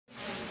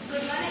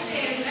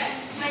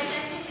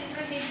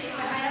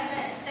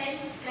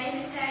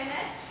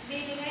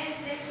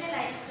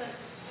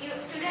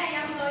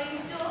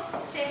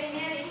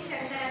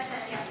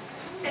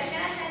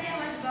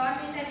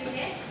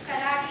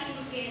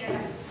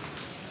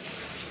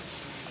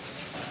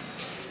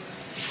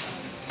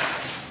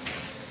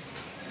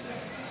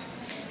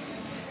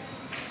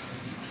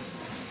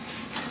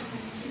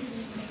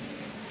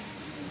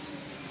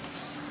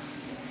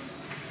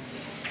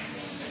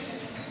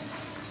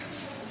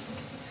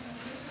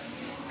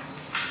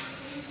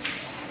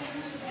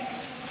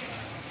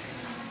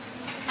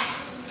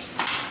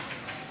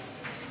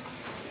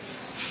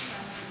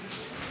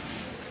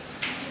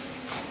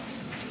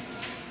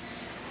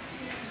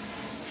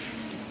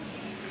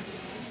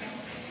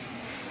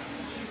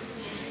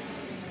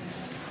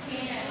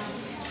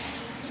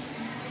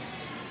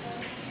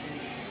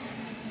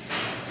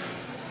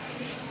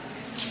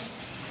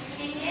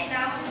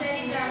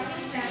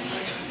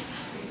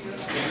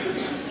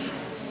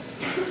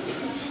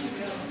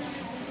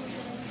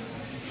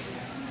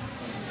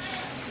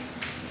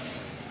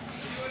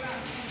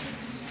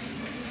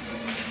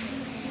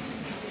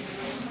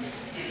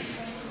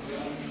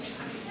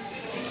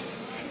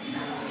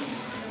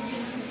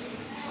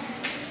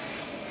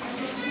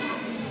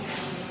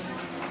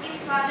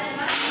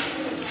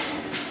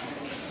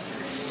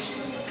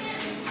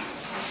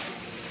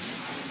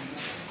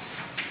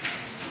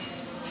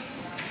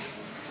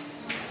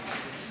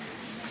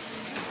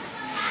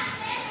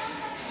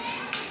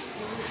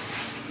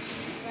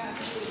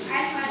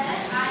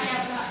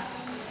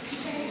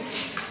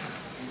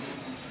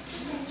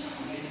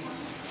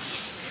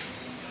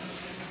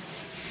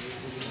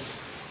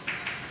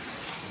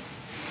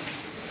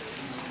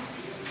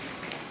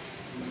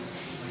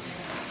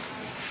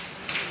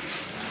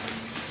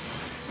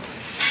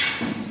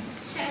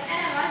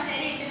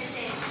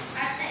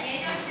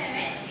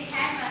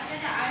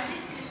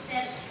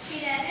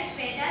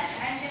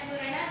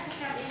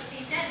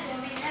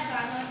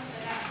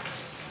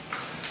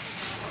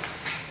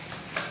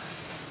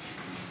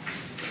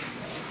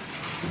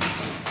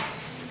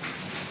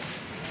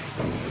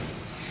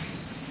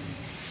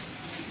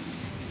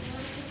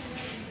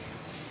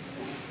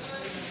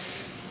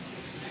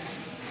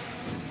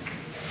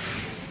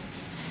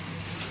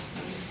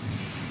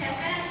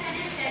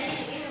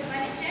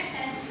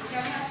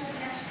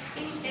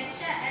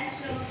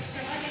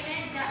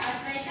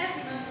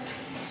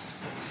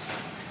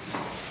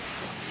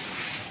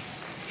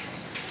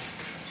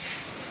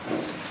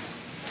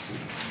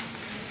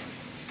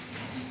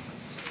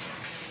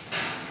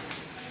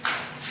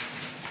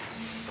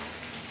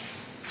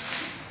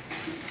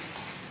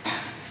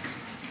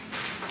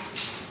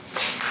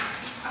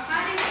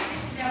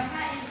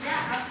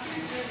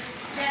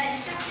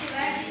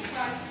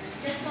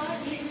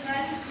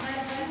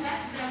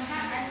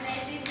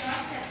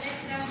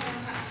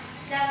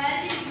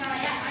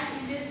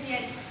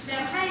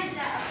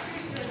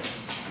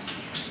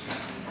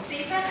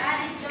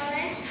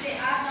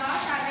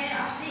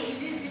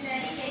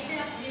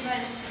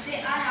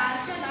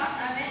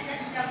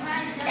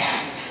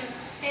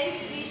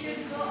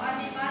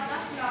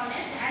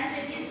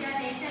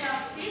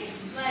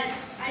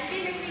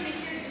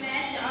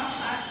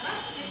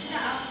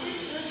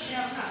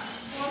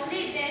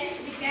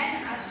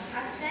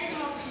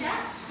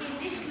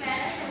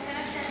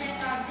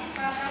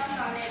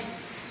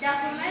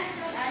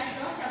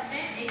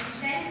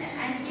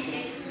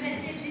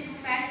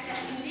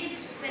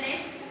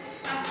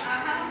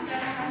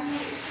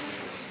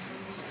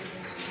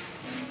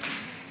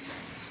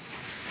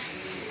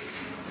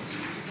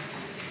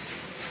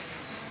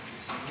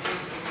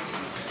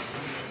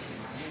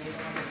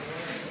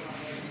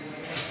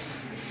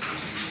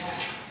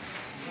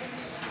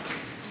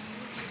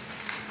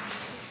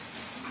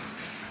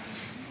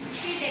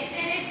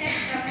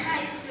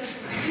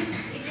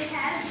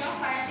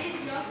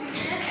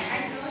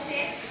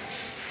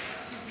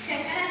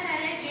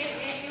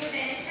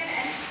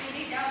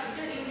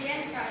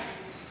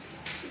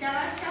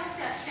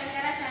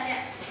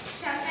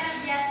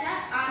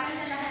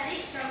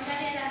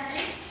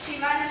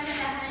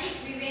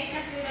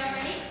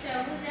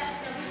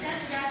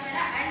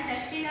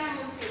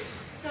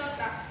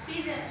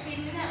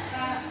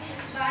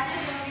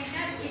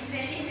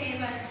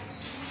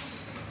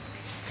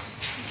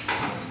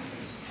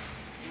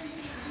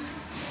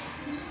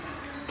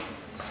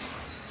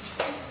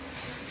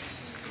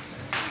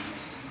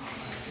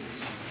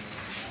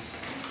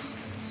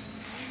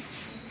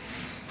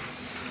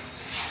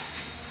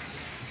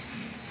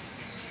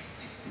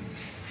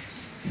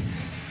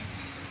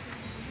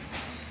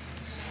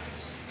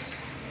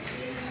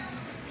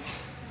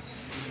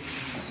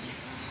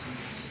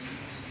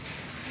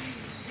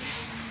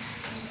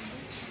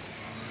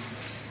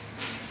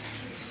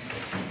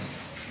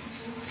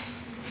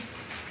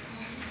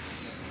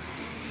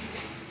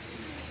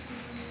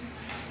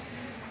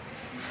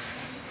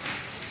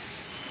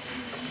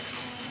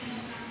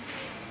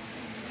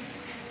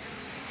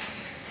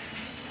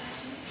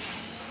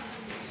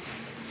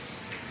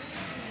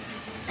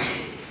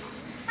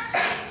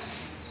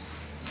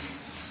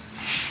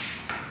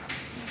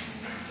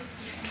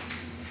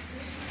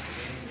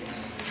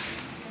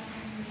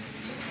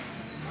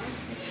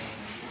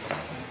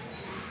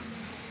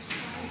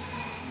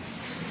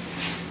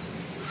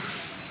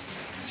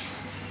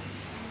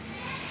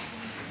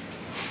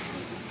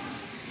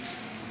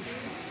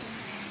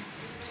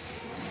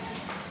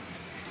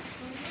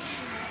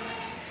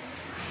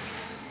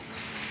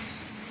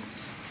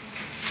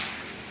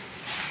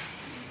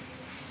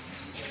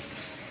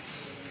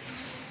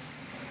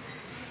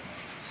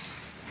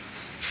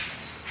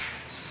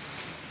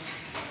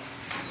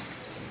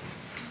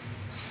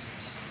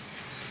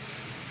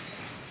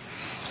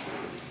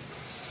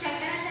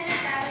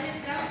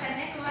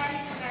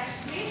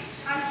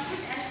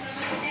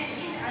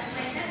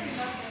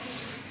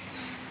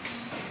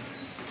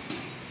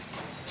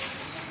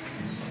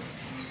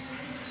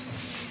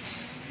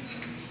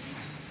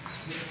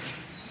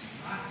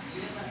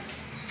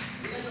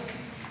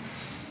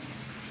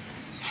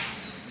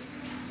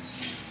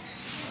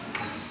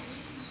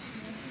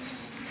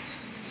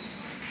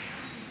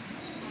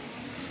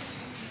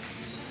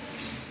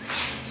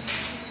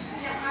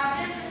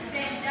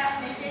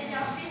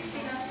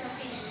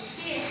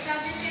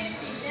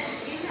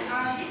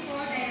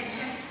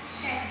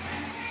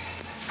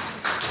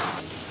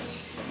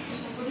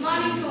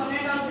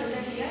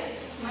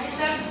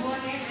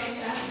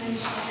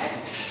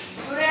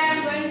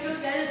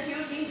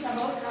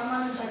about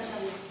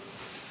Ramanujacharya.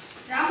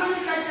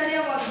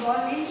 Ramanujacharya was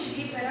born in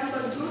Sri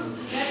Perambudur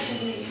near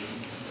Chennai.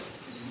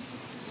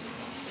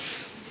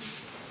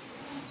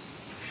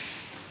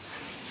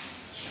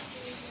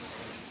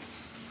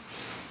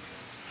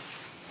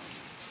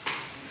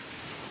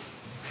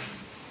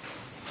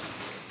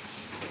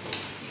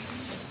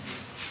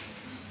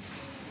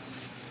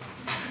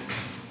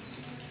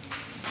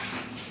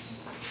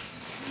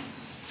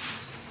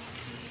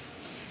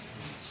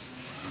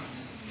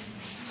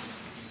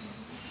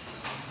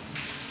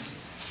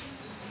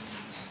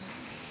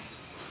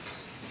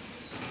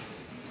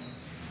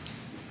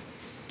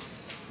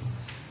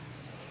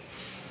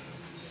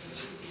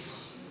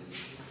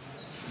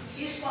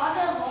 His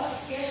father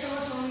was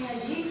Keshava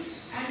Somyaji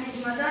and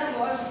his mother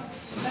was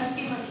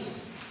Gantimati.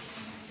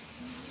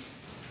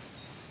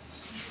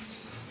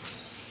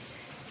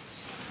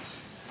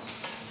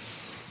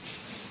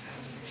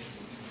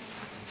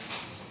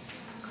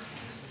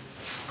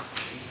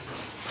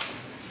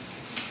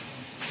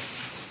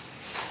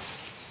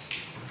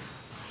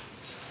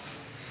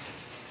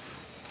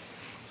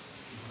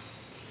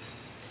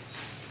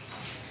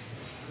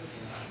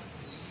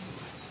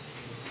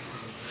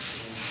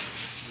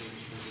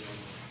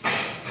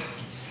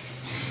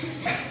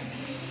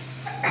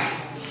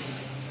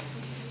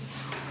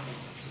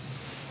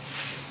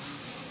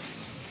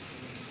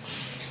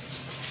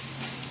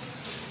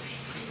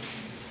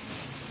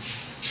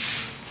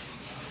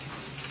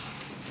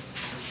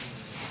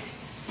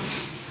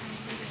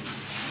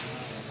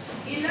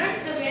 He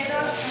learned the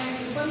Vedas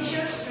and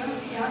Upanishads from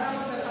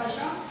Yadava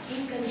Prakasha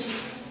in Kanchi.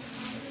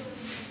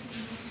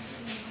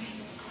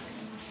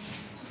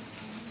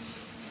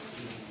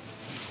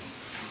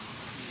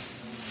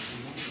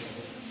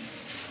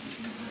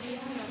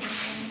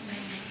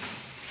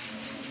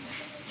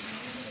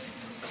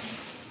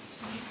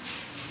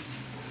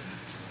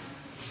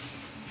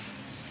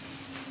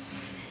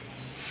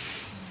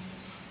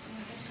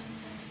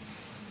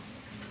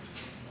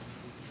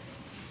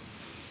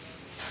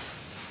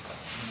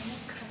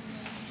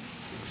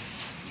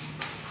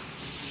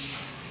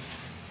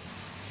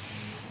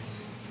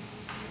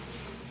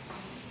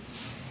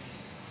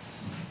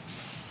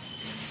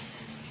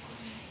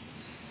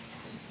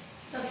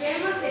 The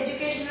famous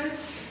educational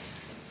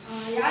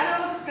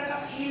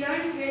he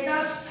learned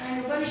Vedas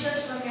and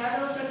Upanishads from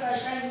Yadava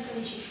Prakasha in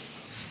Kanchi.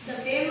 The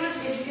famous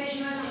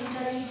educational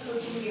center in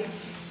South India.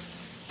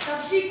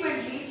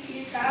 Subsequently,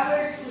 he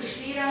travelled to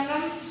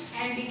Srirangam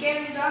and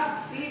became the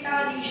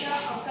Pitadisha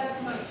of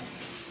Kathmandu.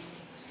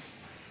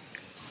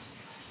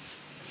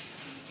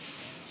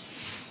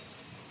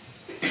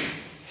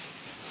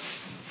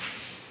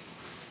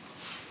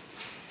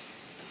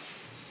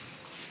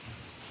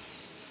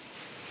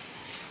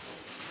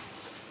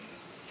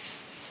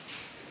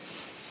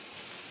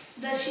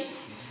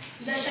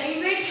 The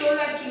Shaivite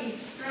Chola king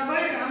troubled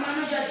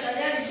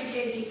Ramanujacharya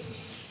repeatedly.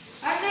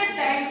 At that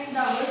time, the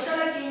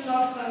Hoysala king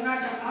of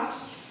Karnataka,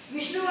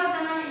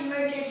 Vishnuvardhana,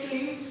 invited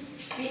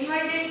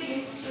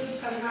him to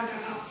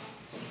Karnataka.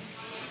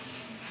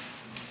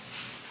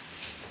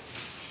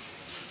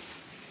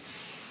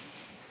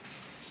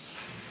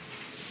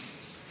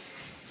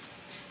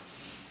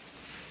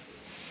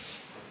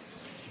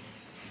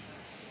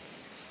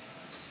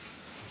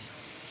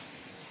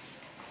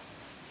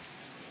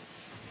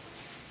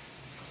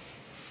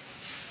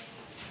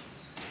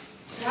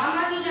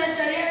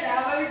 Ramanujacharya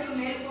travelled to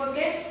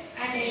Melkote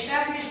and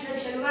established the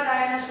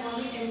Chelvarayana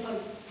Swami temple.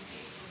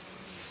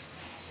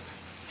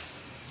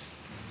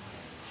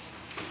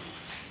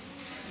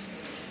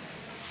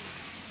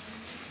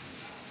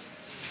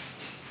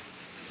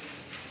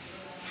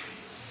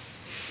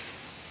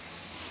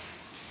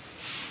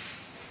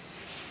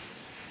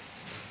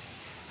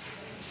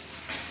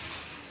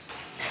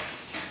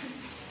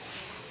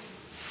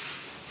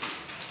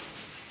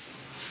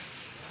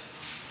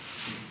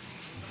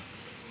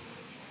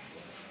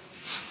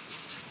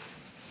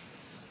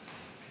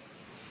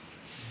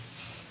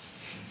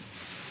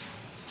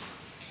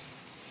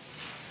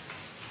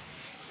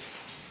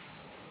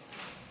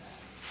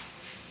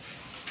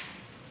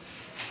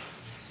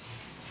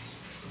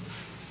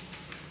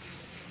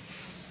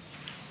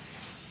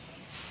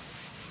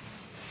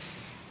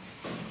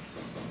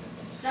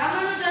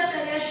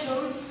 Ramanujacharya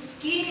showed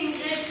keen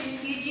interest in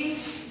teaching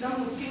the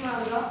Mukti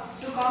Marga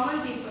to common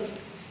people.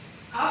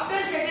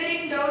 After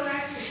settling down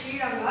at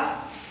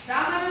Sriranga,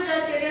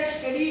 Ramanujacharya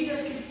studied the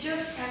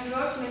scriptures and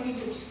wrote many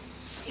books.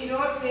 He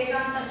wrote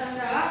Vedanta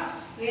Sangraha,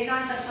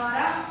 Vedanta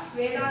Sara,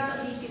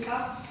 Vedanta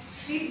Deepika,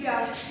 Sri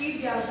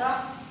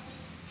Vyasa,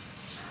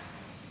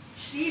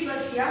 Sri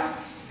Bhasya,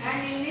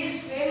 and in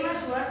his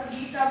famous work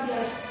Gita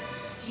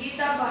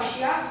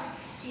Bhashya,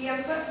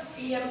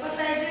 he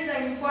emphasizes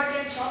the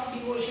importance of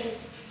devotion.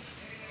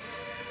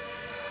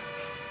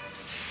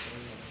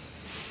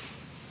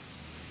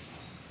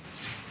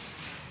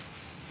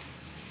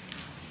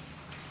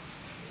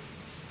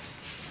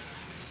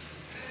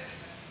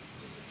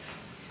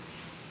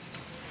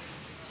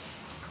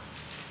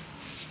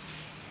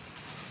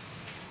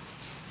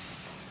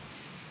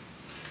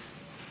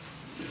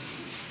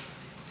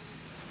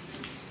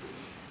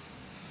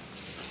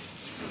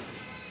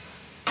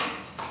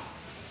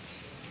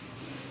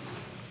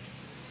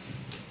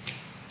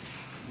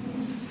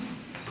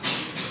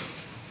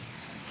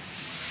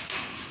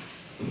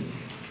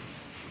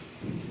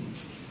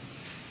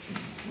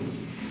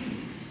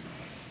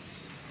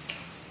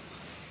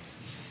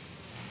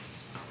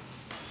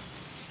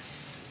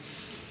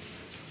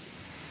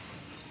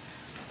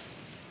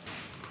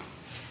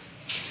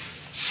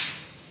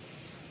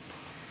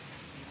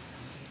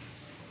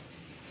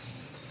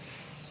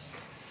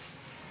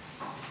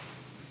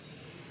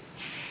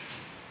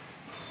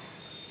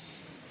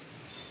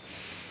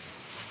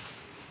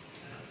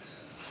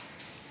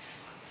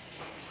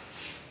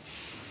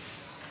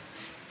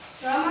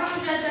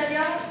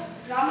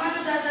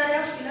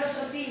 Ramanujacharya's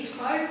philosophy is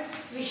called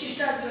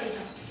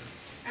Vishishtadvaita,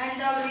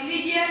 and the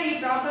religion he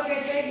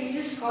propagated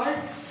is called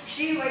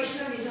Sri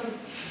Vaishnavism.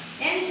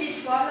 Hence, his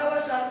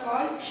followers are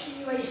called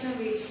Sri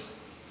Vaishnavis.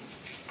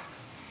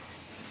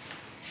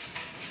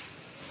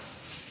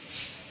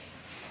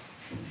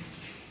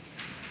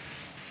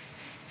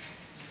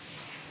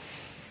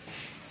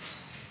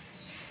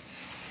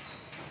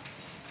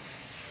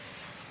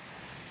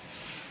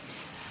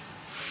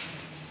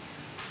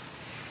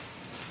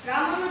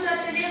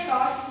 Ramanujacharya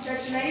taught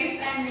that life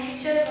and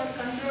nature were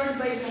controlled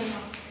by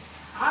Brahma.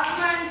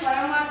 Atma and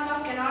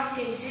Paramatma cannot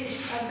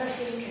exist at the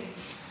same time.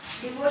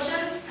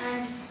 Devotion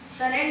and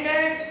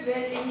surrender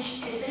were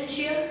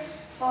essential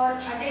for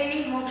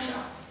attaining moksha.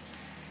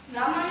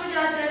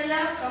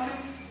 Ramanujacharya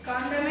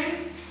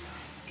condemned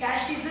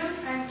casteism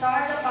and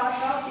taught the path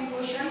of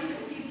devotion to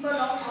people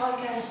of all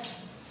castes.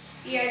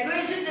 He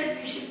advised that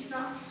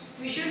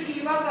we should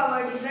give up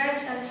our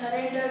desires and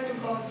surrender to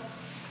God.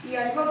 He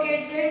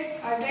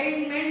advocated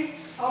attainment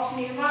of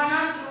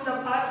nirvana through the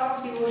path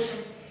of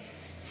devotion.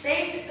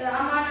 Saint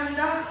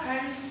Ramananda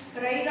and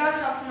Raidas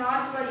of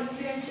North were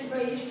influenced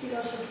by his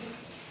philosophy.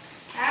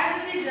 As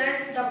a result,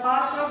 the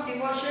path of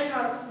devotion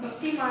or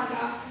Bhakti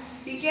Marga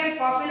became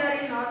popular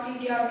in North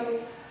India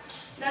too.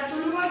 The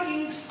Tuluva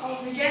kings of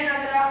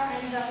Vijayanagara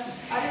and the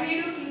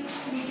Aravidu kings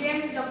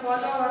became the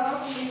followers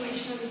of Sri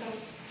Vaishnavism.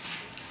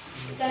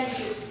 Thank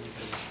you.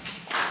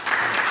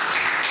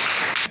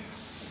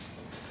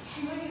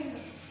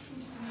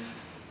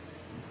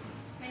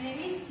 My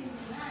name is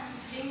Sinchana. I am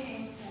studying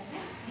in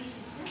standard D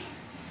section.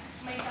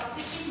 My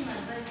topic is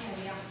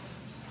Madhvacharya.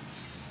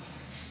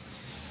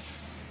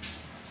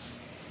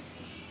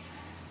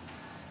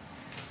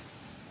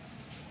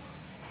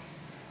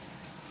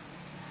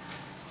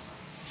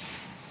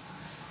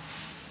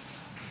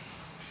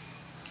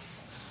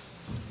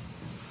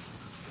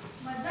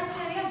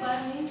 Madhvacharya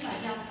born in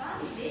Kajapa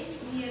village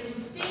near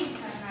Udupi in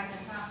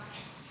Karnataka.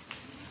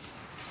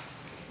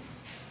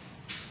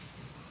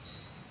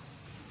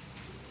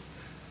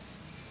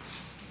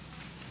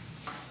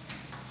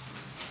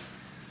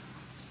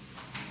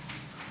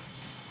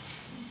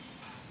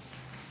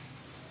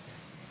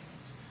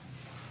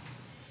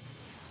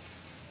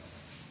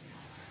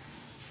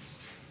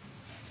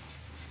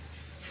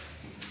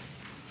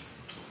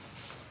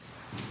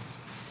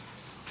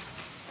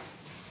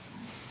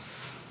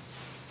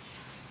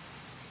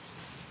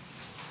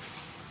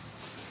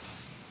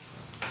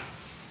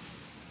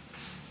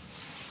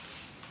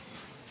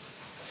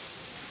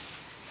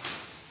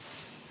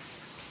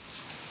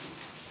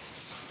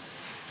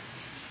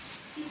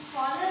 His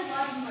father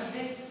was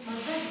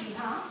Mother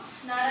Giha,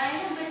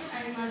 Narayana Bhatt,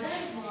 and mother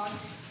was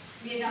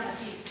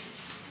Vedavati.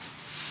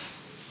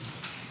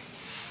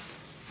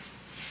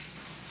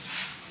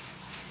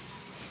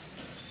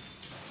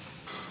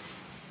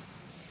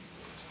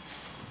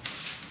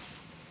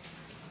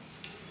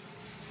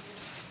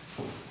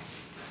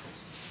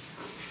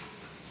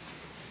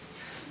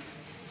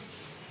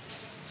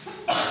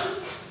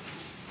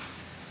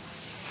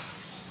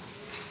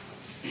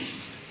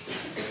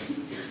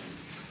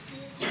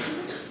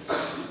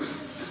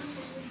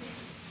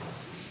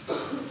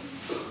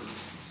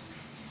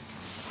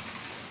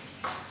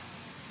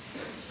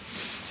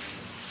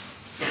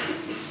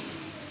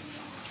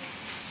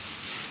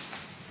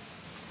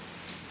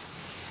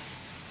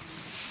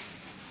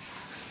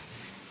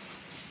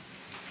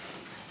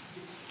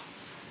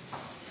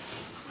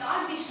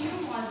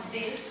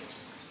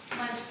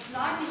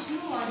 Lord Vishnu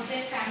was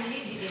their family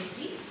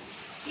deity.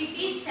 It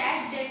is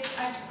said that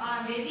at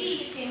a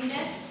very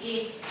tender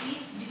age, he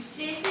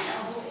displayed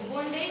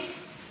abundant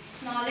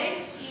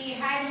knowledge. He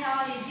had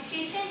an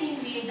education in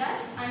Vedas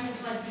and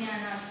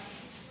Upadhyanas.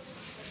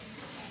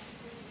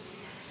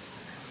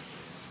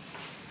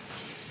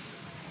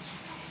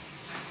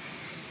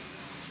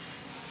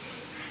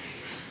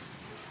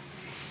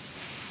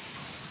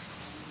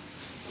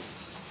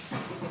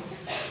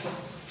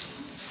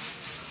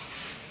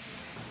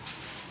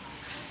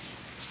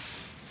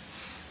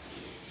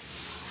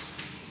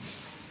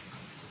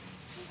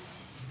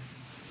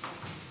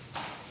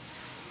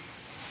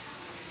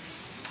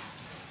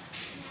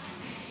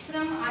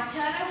 From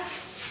Achara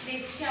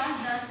Diksha,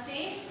 the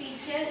same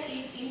feature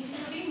it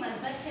including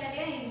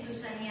Madhvacharya into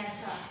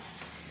Sannyasa.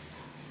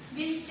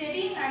 While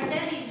studying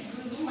under his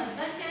Guru,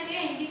 Madhvacharya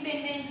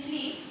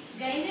independently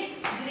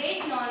gained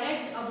great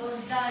knowledge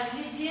about the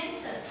religion,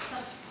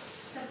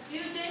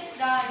 substituted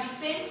the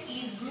defend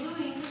his Guru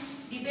in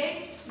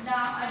debate, the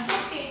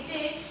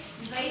advocated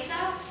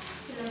Dvaita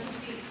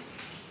philosophy.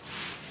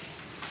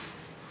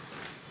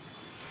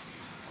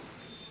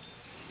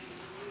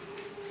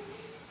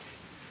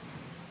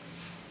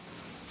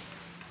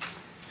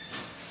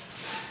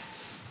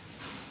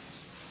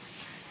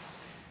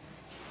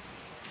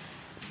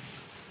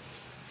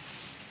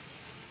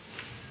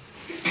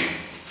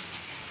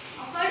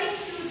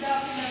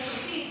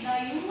 The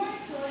human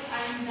soul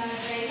and the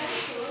dragon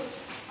soul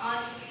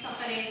are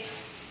separate.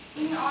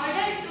 In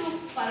order to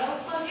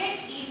propagate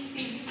his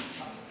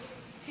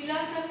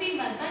philosophy,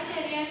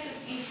 Madhvacharya took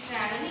his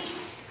traveling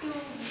to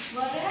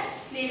various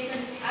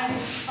places and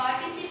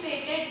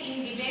participated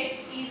in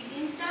debates is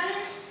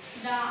installed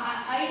the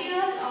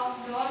ideal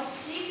of Lord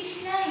Sri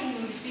Krishna in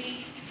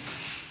Udupi.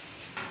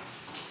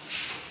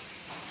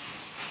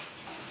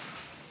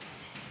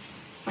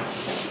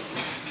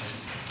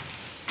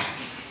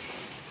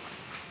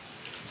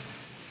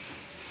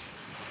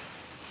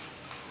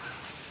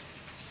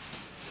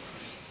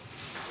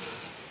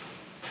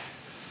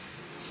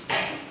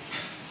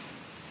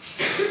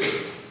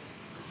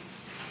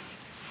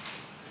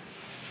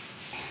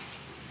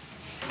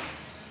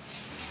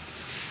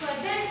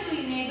 Further, to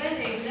enable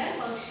regular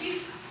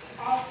worship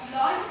of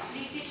Lord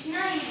Sri Krishna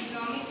is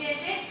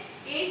nominated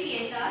 8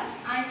 yathas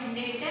and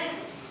later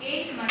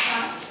 8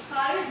 matas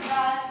called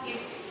the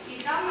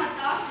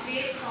Yatamatas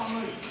were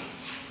formed.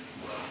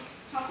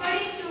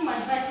 According to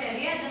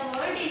Madhvacharya, the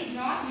word is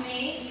not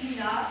made in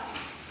law.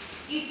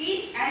 It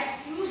is as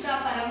true the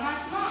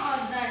Paramatma or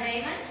the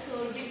divine